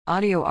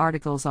Audio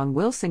articles on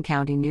Wilson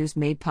County News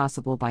made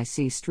possible by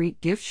C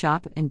Street Gift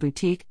Shop and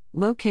Boutique,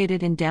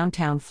 located in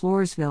downtown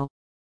Floresville.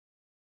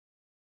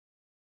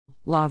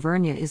 La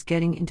Vernia is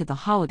getting into the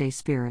holiday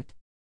spirit.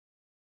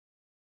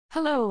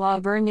 Hello, La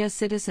Vernia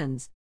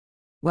citizens.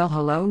 Well,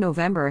 hello,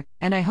 November,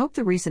 and I hope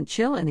the recent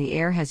chill in the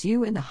air has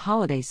you in the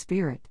holiday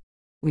spirit.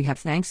 We have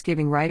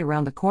Thanksgiving right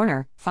around the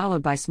corner,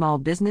 followed by Small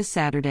Business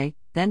Saturday,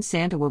 then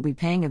Santa will be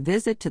paying a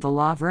visit to the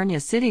La Vernia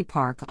City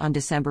Park on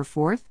December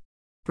 4th.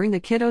 Bring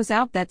the kiddos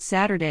out that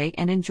Saturday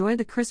and enjoy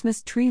the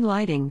Christmas tree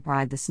lighting,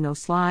 ride the snow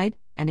slide,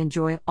 and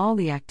enjoy all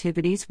the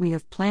activities we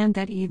have planned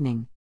that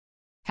evening.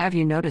 Have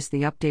you noticed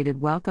the updated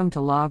Welcome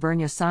to La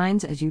Vernia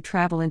signs as you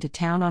travel into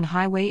town on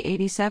Highway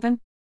 87?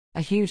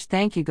 A huge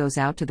thank you goes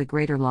out to the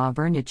Greater La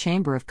Vernia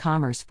Chamber of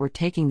Commerce for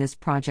taking this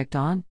project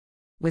on.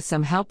 With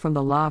some help from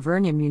the La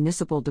Vernia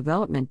Municipal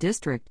Development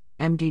District,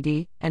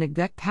 MDD, and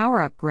EGVEC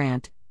Power Up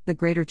grant, the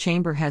Greater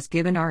Chamber has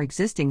given our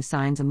existing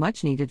signs a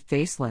much-needed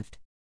facelift.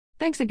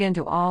 Thanks again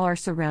to all our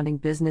surrounding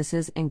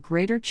businesses and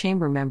Greater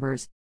Chamber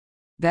members.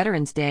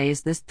 Veterans Day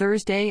is this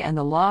Thursday, and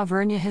the La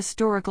Vernia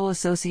Historical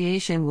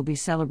Association will be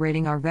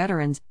celebrating our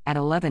veterans at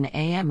 11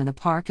 a.m. in the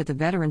park at the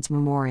Veterans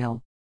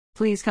Memorial.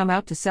 Please come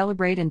out to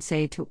celebrate and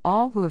say to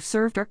all who have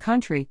served our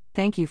country,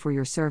 thank you for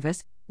your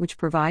service, which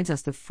provides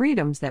us the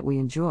freedoms that we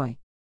enjoy.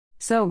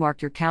 So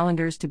mark your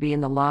calendars to be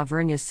in the La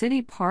Vernia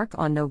City Park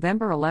on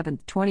November 11,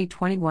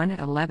 2021 at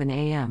 11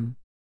 a.m.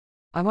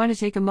 I want to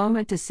take a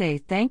moment to say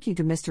thank you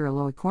to Mr.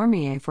 Eloy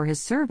Cormier for his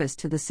service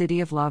to the city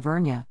of La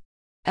Vernia.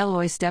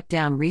 Eloy stepped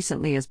down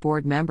recently as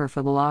board member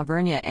for the La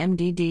Vernia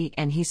MDD,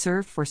 and he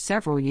served for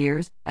several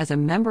years as a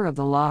member of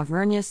the La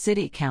Vernia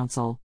City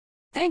Council.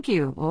 Thank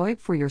you, Eloy,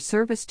 for your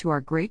service to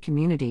our great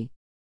community.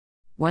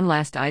 One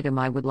last item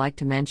I would like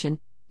to mention: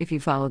 if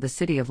you follow the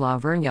city of La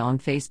Vernia on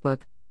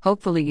Facebook,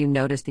 hopefully you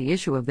noticed the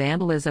issue of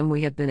vandalism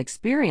we have been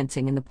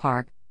experiencing in the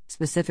park,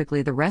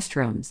 specifically the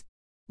restrooms.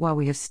 While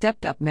we have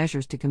stepped up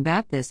measures to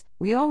combat this,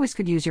 we always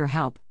could use your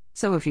help,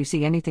 so if you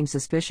see anything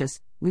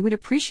suspicious, we would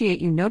appreciate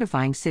you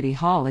notifying City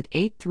Hall at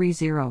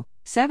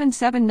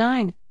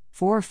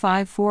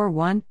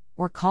 830-779-4541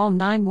 or call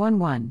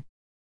 911.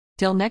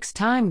 Till next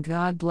time,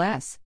 God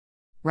bless.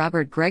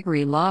 Robert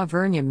Gregory, La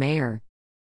Vernia Mayor.